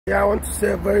Yeah, I want to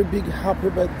say a very big happy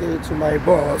birthday to my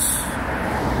boss.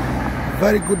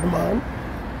 Very good man.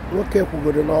 Okay, we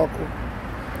go to Noko.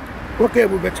 Okay,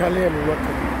 we be challenge work.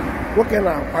 Okay,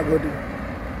 now pagodi.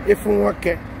 If we work,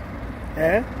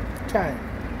 Chai.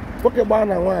 Okay,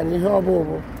 bana one. You hear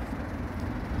bobo.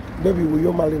 Baby, will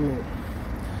you marry me?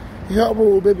 You hear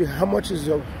bobo, baby. How much is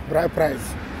your bride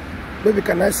price? Baby,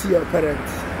 can I see your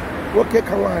parents? Okay,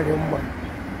 come on, your man.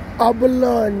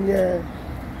 Abulon,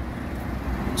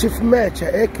 Chief Meche,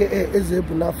 aka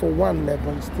ebunafo 1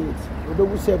 Ebon State.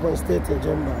 We say Ebon State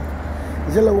agenda.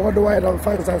 Zilla worldwide on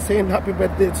fans and saying happy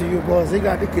birthday to you, boss. They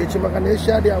got the kitchen, long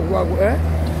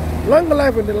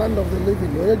life in the land of the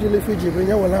living. When you live Fiji, when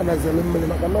you will have as a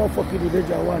limit, I cannot forget the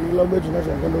day one, you love me,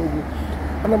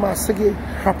 and I'm saying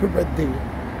happy birthday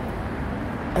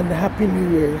and happy new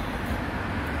year.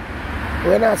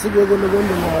 When I see you're going to go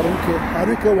to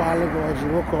Haruke while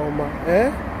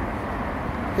ago,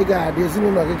 he got this in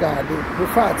the garden. In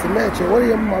fact, meche, what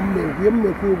your mum made, you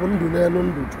make who won't do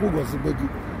who goes the baby.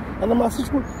 And I'm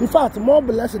asking, in fact, more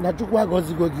blessing that you goes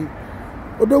the gogi.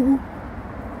 Odogu,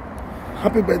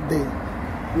 happy birthday,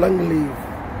 long live.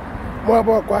 More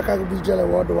about Quaka be jelly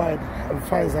worldwide and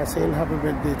fans are saying happy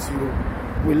birthday to you.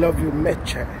 We love you,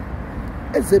 meche.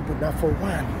 It's ebunafo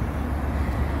 1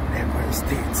 Ebon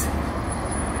State.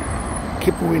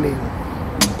 Keep winning.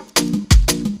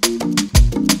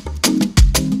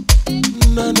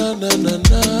 Na na na na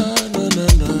na na na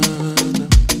na.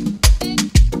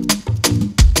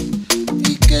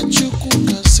 Ike chuku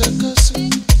kase kase.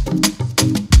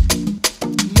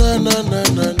 Na na na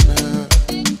na na.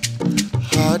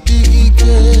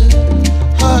 Hadigike,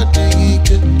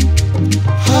 hadigike,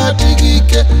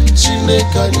 hadigike.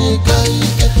 Chineka nyeka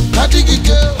ike.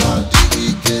 Hadigike,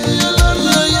 hadigike.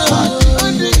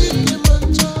 Hadigike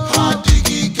mancha.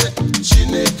 Hadigike.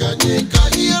 Chineka nyeka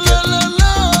ike.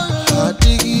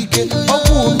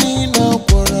 Ọbụ ni na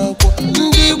gwara agwa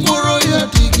ndị gwọrọ ya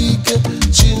dịghị ike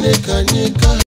Chineke nyeka